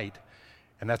last night,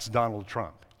 and that's Donald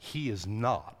Trump. He is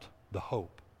not the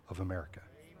hope of America.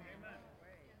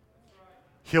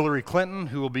 Hillary Clinton,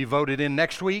 who will be voted in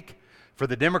next week for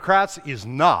the Democrats, is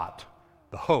not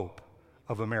the hope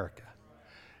of America.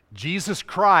 Jesus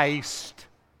Christ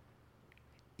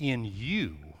in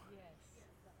you,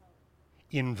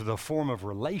 in the form of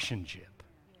relationship,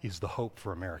 is the hope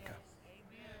for America.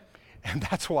 And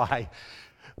that's why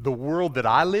the world that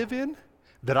I live in,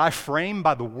 that I frame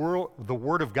by the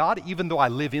Word of God, even though I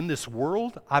live in this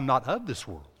world, I'm not of this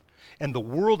world. And the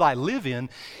world I live in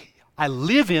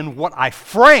what I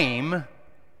frame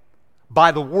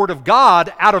by the Word of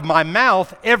God out of my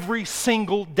mouth every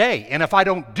single day. And if I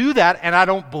don't do that and I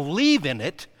don't believe in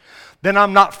it, then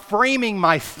I'm not framing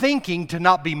my thinking to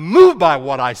not be moved by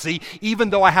what I see, even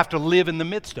though I have to live in the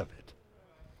midst of it.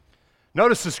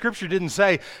 Notice the Scripture didn't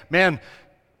say, man,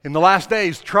 in the last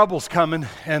days, trouble's coming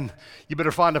and you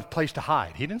better find a place to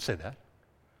hide. He didn't say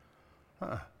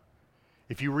that.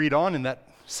 If you read on in that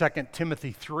 2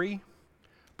 Timothy 3,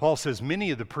 Paul says,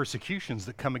 many of the persecutions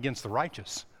that come against the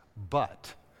righteous,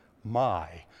 but my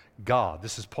God,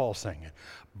 this is Paul saying it,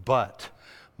 but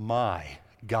my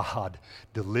God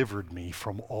delivered me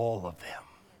from all of them.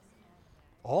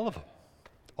 All of them.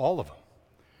 All of them.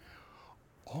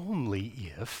 Only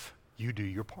if you do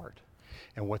your part.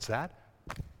 And what's that?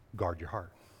 Guard your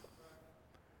heart.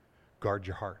 Guard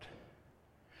your heart.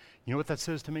 You know what that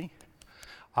says to me?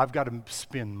 I've got to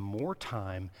spend more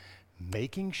time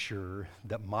making sure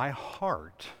that my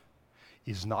heart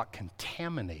is not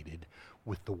contaminated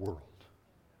with the world.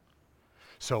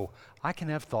 So I can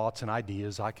have thoughts and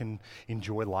ideas, I can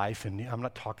enjoy life, and I'm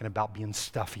not talking about being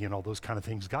stuffy and all those kind of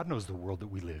things. God knows the world that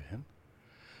we live in.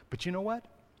 But you know what?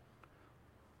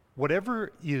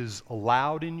 Whatever is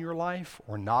allowed in your life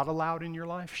or not allowed in your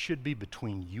life should be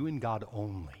between you and God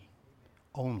only.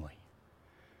 Only.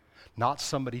 Not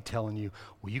somebody telling you,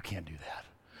 well, you can't do that.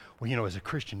 Well, you know, as a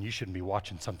Christian, you shouldn't be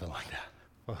watching something like that.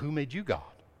 Well, who made you God?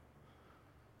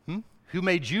 Who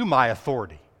made you my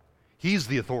authority? He's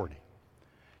the authority.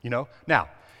 You know? Now,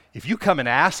 if you come and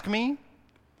ask me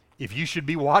if you should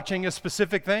be watching a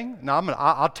specific thing, now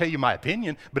I'll tell you my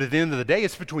opinion, but at the end of the day,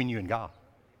 it's between you and God.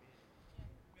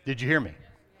 Did you hear me?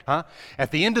 Huh?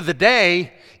 At the end of the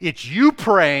day, it's you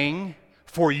praying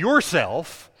for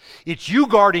yourself, it's you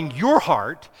guarding your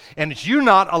heart, and it's you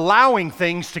not allowing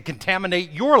things to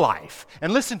contaminate your life.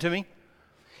 And listen to me,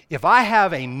 if I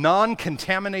have a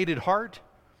non-contaminated heart,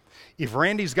 If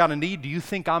Randy's got a need, do you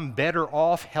think I'm better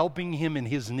off helping him in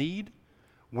his need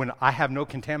when I have no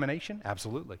contamination?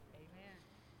 Absolutely. Amen.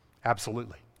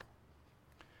 Absolutely.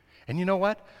 And you know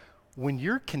what? When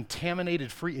you're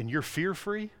contaminated free and you're fear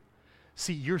free,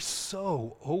 see, you're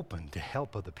so open to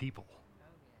help other people.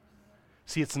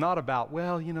 See, it's not about,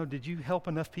 well, did you help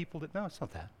enough people? No, it's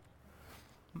not that.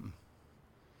 Mm-mm.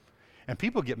 And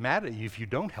people get mad at you if you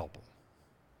don't help them.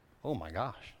 Oh my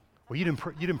gosh. Well, you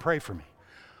didn't pray for me.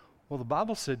 Well, the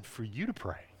Bible said for you to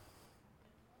pray.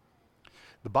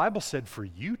 The Bible said for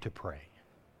you to pray.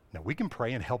 Now, we can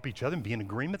pray and help each other and be in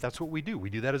agreement. That's what we do. We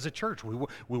do that as a church. We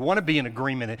want to be in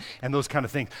agreement and those kind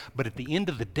of things. But at the end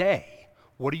of the day,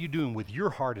 what are you doing with your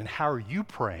heart and how are you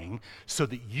praying so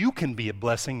that you can be a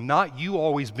blessing, not you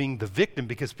always being the victim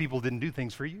because people didn't do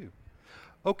things for you?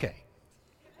 Okay.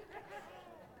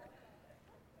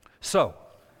 So,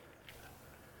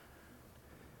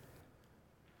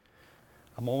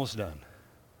 I'm almost done.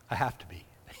 I have to be.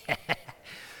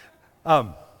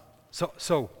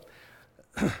 So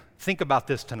think about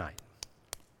this tonight.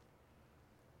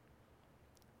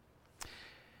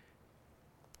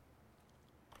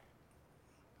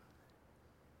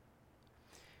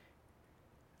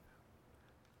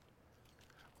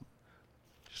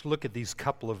 Just look at these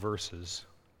couple of verses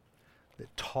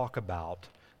that talk about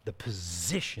the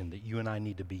position that you and I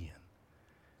need to be in.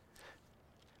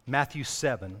 Matthew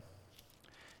 7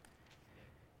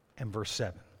 and verse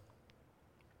 7.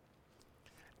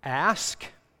 Ask,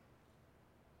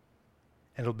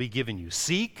 and it'll be given you.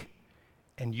 Seek,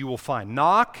 and you will find.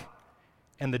 Knock,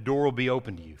 and the door will be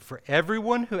open to you. For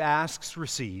everyone who asks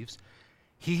receives,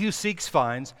 he who seeks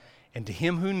finds, and to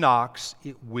him who knocks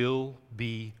it will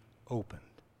be opened.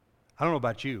 I don't know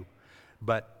about you,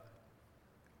 but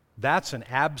that's an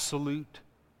absolute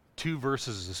 2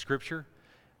 verses of Scripture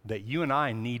that you and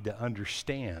I need to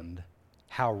understand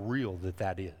how real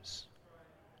that is.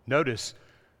 Notice,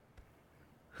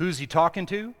 who's he talking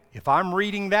to? If I'm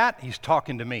reading that, he's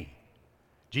talking to me.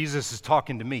 Jesus is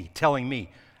talking to me, telling me,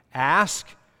 ask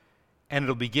and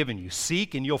it'll be given you.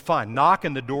 Seek and you'll find. Knock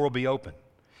and the door will be open.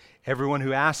 Everyone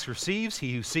who asks receives,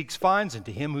 he who seeks finds, and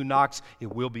to him who knocks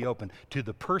it will be open. To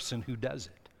the person who does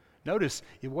it. Notice,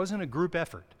 it wasn't a group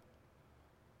effort.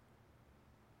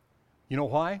 You know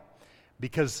why?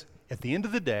 Because at the end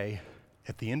of the day,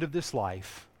 at the end of this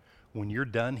life, when you're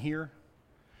done here,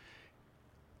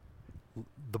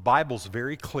 the Bible's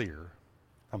very clear.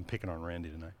 I'm picking on Randy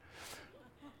tonight.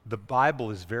 The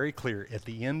Bible is very clear at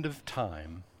the end of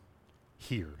time,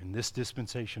 here, in this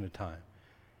dispensation of time.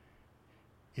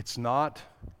 It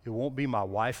won't be my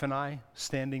wife and I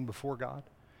standing before God.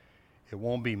 It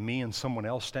won't be me and someone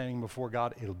else standing before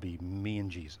God. It'll be me and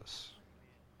Jesus.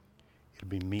 It'll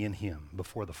be me and him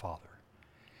before the Father.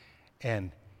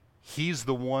 And he's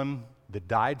the one that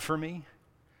died for me.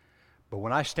 But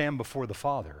when I stand before the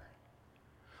Father,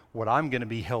 what I'm going to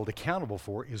be held accountable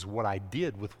for is what I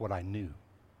did with what I knew.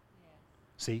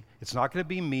 See, it's not going to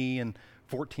be me and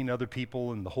 14 other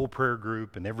people and the whole prayer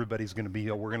group and everybody's going to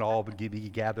be, we're going to all be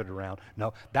gathered around.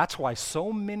 No, that's why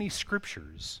so many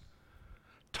scriptures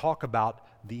talk about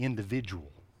the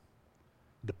individual,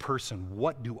 the person.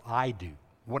 What do I do?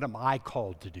 What am I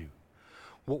called to do?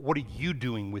 What are you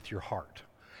doing with your heart?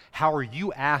 How are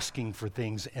you asking for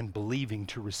things and believing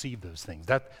to receive those things?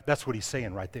 That's what he's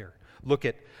saying right there. Look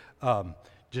at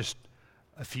just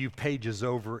a few pages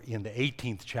over in the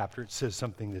 18th chapter. It says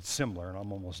something that's similar, and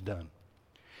I'm almost done.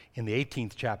 In the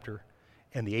 18th chapter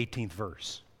and the 18th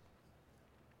verse.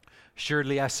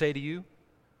 Surely I say to you,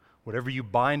 whatever you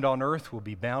bind on earth will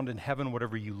be bound in heaven.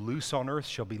 Whatever you loose on earth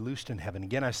shall be loosed in heaven.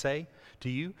 Again, I say to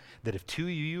you that if 2 of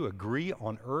you agree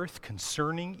on earth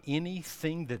concerning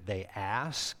anything that they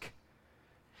ask,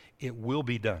 it will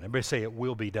be done. Everybody say it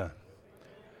will be done.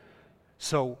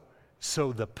 So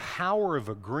the power of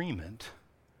agreement,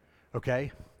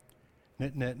 okay?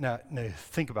 Now,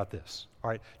 think about this, all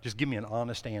right? Just give me an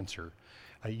honest answer.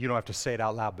 You don't have to say it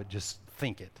out loud, but just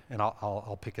think it, and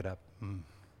I'll pick it up.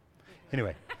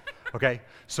 Anyway, okay?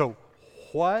 So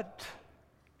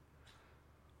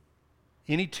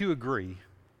any two agree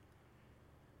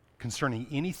concerning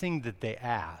anything that they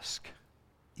ask,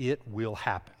 it will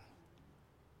happen.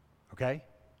 Okay?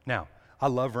 Now, I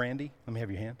love Randy. Let me have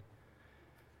your hand.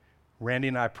 Randy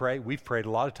and I pray. We've prayed a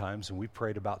lot of times, and we've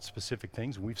prayed about specific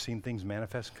things, and we've seen things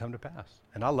manifest and come to pass.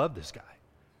 And I love this guy,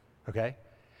 okay?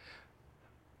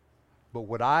 But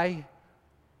would I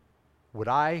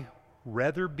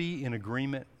rather be in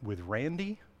agreement with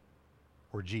Randy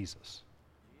or Jesus?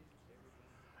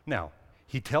 Now,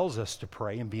 he tells us to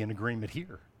pray and be in agreement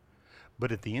here.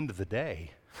 But at the end of the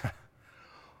day,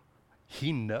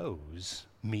 He knows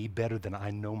me better than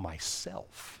I know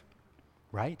myself,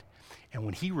 right? And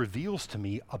when he reveals to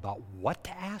me about what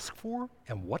to ask for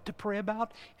and what to pray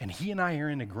about, and he and I are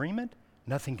in agreement,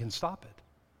 nothing can stop it.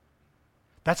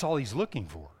 That's all he's looking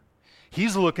for.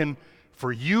 He's looking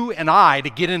for you and I to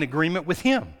get in agreement with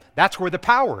him. That's where the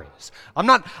power is. I'm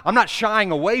not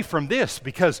shying away from this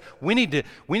because we need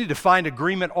to find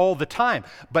agreement all the time.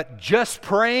 But just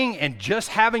praying and just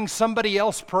having somebody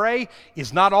else pray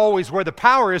is not always where the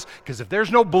power is, because if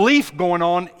there's no belief going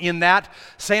on in that,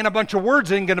 saying a bunch of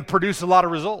words ain't going to produce a lot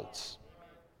of results.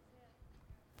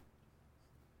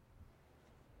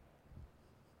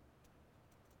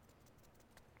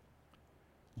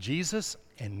 Jesus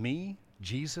and me,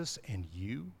 Jesus and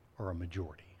you are a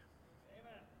majority.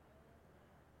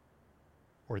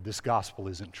 Or this gospel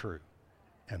isn't true.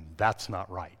 And that's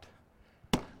not right.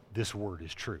 This word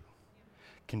is true.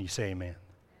 Can you say amen?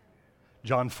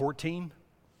 John 14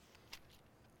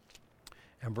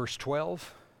 and verse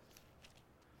 12.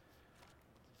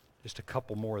 Just a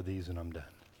couple more of these and I'm done.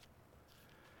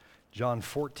 John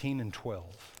 14 and 12.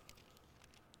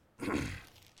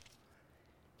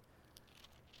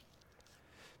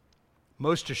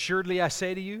 Most assuredly I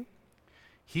say to you,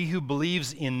 he who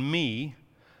believes in me,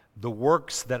 the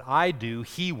works that I do,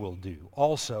 he will do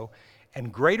also,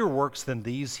 and greater works than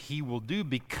these he will do,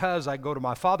 because I go to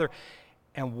my Father.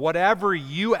 And whatever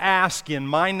you ask in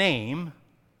my name,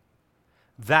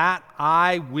 that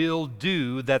I will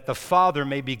do, that the Father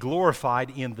may be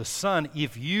glorified in the Son.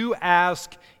 If you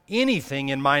ask anything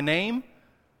in my name,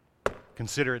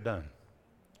 consider it done.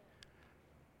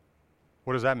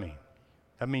 What does that mean?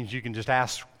 That means you can just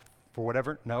ask for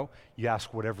whatever? No, you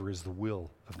ask whatever is the will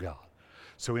of God.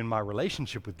 So in my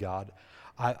relationship with God,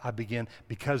 I begin,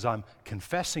 because I'm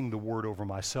confessing the word over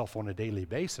myself on a daily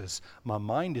basis, my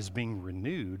mind is being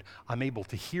renewed. I'm able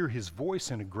to hear his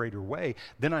voice in a greater way.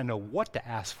 Then I know what to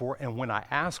ask for, and when I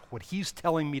ask what he's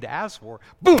telling me to ask for,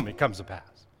 boom, it comes to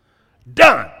pass.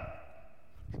 Done!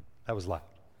 That was loud.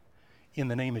 In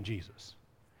the name of Jesus.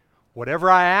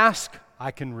 Whatever I ask, I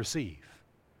can receive.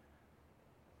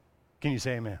 Can you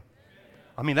say amen?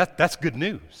 I mean, that's good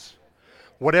news.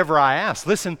 Whatever I ask.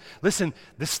 Listen,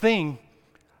 this thing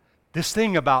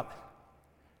about,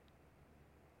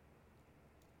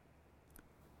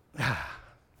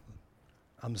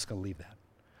 I'm just going to leave that,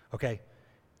 okay?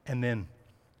 And then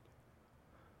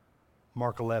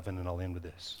Mark 11, and I'll end with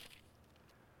this.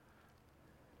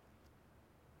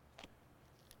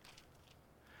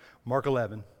 Mark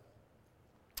 11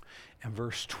 and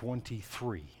verse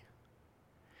 23.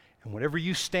 And whenever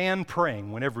you stand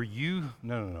praying,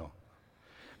 no.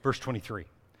 Verse 23.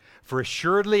 For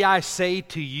assuredly I say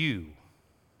to you,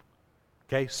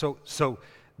 okay, so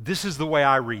this is the way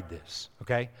I read this,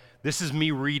 okay? This is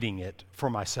me reading it for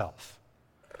myself.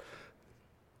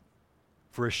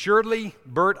 For assuredly,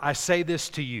 Bert, I say this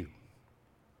to you.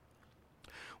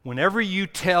 Whenever you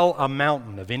tell a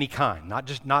mountain of any kind,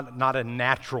 not a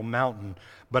natural mountain,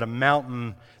 but a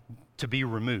mountain to be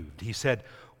removed, he said,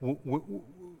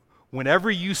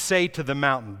 whenever you say to the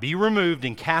mountain, be removed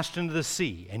and cast into the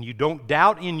sea, and you don't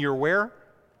doubt in your where?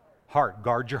 Heart.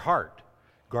 Guard your heart.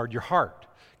 Guard your heart.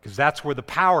 Because that's where the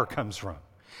power comes from.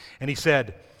 And he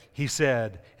said,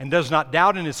 and does not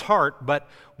doubt in his heart, but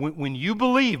when you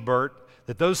believe, Bert,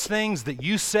 that those things that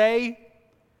you say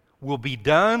will be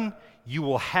done, you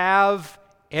will have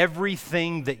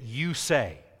everything that you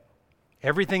say.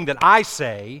 Everything that I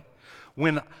say,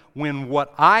 when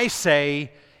what I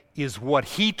say is what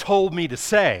he told me to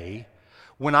say,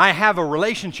 when I have a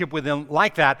relationship with him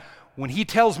like that, when he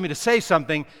tells me to say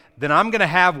something, then I'm going to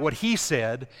have what he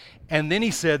said. And then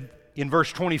he said in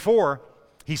verse 24,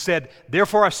 he said,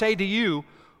 therefore I say to you,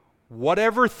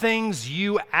 whatever things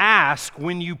you ask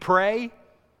when you pray,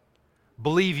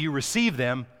 believe you receive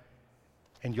them,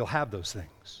 and you'll have those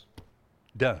things.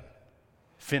 Done.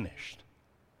 Finished.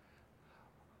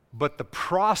 But the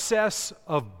process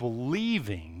of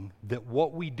believing that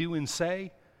what we do and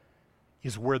say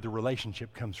is where the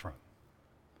relationship comes from.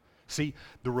 See,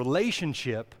 the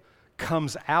relationship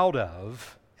comes out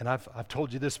of, and I've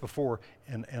told you this before,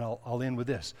 and I'll end with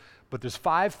this, but there's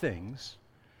 5 things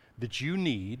that you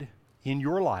need in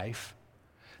your life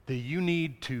that you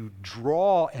need to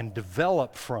draw and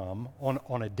develop from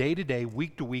on a day-to-day,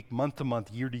 week-to-week,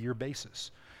 month-to-month, year-to-year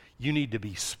basis. You need to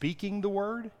be speaking the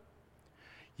word.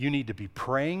 You need to be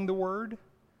praying the word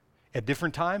at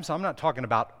different times. I'm not talking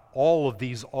about all of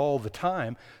these all the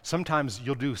time. Sometimes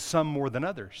you'll do some more than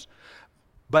others.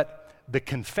 But the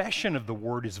confession of the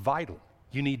word is vital.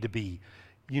 You need to be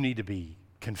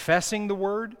confessing the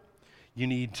word. You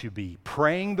need to be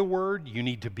praying the word. You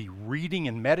need to be reading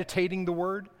and meditating the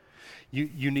word.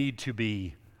 You need to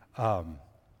be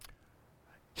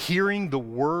hearing the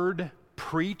word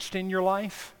preached in your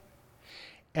life,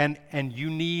 and you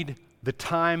need the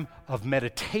time of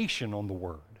meditation on the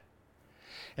word.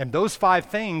 And those 5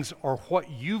 things are what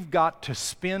you've got to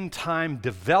spend time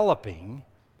developing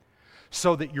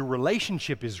so that your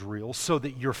relationship is real, so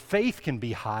that your faith can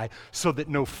be high, so that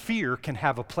no fear can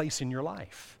have a place in your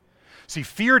life. See,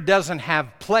 fear doesn't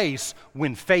have place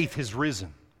when faith has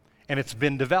risen and it's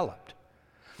been developed.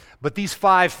 But these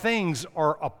 5 things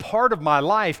are a part of my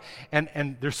life,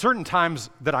 and there's certain times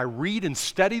that I read and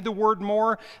study the Word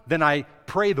more than I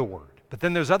pray the Word. But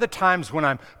then there's other times when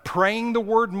I'm praying the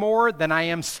Word more than I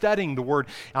am studying the Word.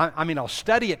 I mean, I'll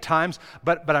study at times,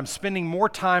 but I'm spending more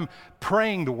time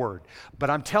praying the Word. But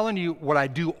I'm telling you, what I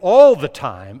do all the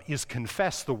time is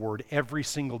confess the Word every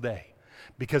single day.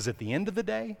 Because at the end of the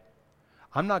day,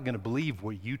 I'm not going to believe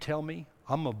what you tell me.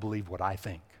 I'm going to believe what I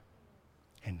think.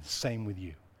 And same with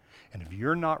you. And if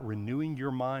you're not renewing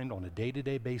your mind on a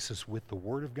day-to-day basis with the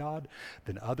Word of God,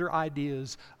 then other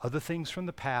ideas, other things from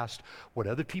the past, what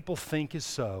other people think is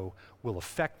so, will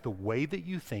affect the way that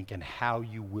you think and how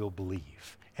you will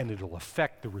believe. And it'll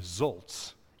affect the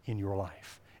results in your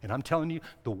life. And I'm telling you,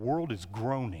 the world is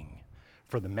groaning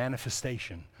for the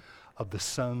manifestation of the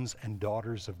sons and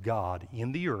daughters of God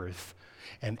in the earth.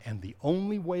 And the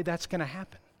only way that's going to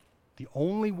happen, the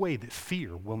only way that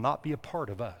fear will not be a part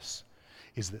of us,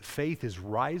 is that faith is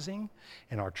rising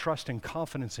and our trust and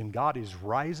confidence in God is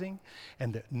rising,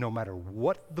 and that no matter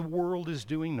what the world is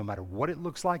doing, no matter what it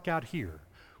looks like out here,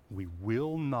 we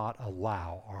will not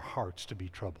allow our hearts to be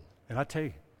troubled. And I tell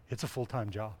you, it's a full-time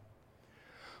job.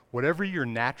 Whatever your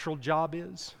natural job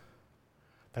is,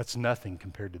 that's nothing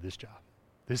compared to this job.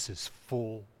 This is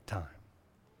full-time.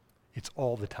 It's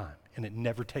all the time, and it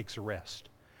never takes a rest.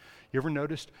 You ever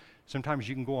noticed sometimes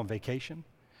you can go on vacation,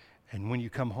 and when you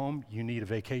come home, you need a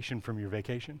vacation from your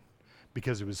vacation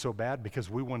because it was so bad, because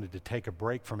we wanted to take a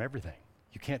break from everything.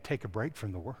 You can't take a break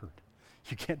from the Word.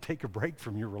 You can't take a break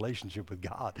from your relationship with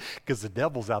God because the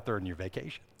devil's out there on your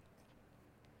vacation.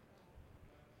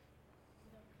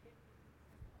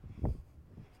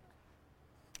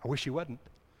 I wish he wasn't,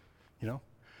 you know.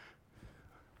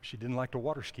 Wish he didn't like to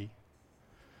water ski.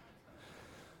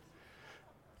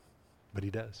 But he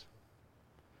does.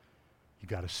 You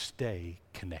got to stay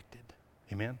connected.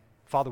 Amen?